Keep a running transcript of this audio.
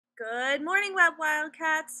Good morning, Web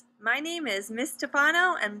Wildcats. My name is Miss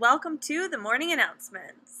Stefano, and welcome to the morning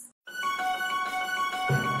announcements.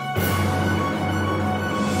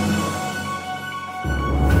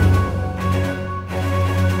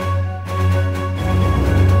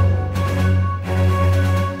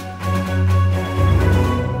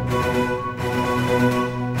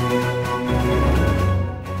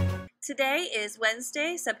 Today is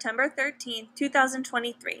Wednesday, September 13th,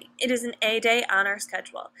 2023. It is an A day on our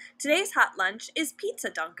schedule. Today's hot lunch is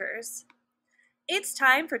pizza dunkers. It's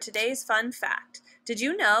time for today's fun fact. Did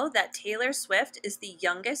you know that Taylor Swift is the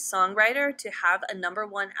youngest songwriter to have a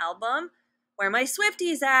 #1 album? Where my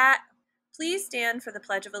Swifties at? Please stand for the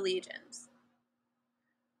Pledge of Allegiance.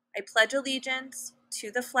 I pledge allegiance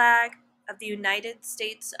to the flag of the United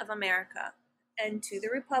States of America and to the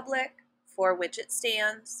republic for which it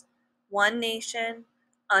stands, one nation,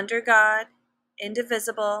 under God,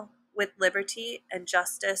 indivisible, with liberty and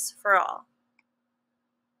justice for all.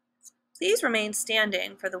 Please remain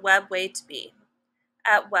standing for the Webb Way to Be.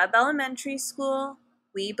 At Webb Elementary School,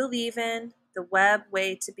 we believe in the Webb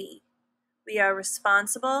Way to Be. We are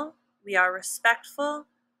responsible, we are respectful,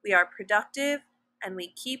 we are productive, and we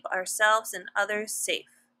keep ourselves and others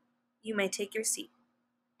safe. You may take your seat.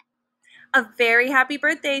 A very happy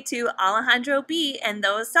birthday to Alejandro B. and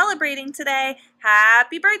those celebrating today.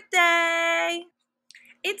 Happy birthday!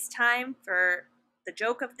 It's time for the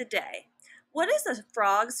joke of the day. What is a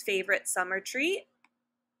frog's favorite summer treat?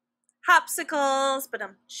 Hopsicles, but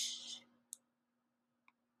shh.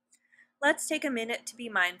 Let's take a minute to be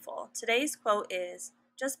mindful. Today's quote is,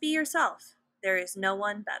 "Just be yourself. There is no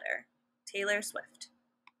one better." Taylor Swift.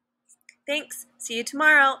 Thanks. See you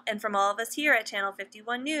tomorrow. And from all of us here at Channel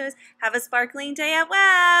 51 News, have a sparkling day at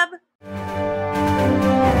Webb.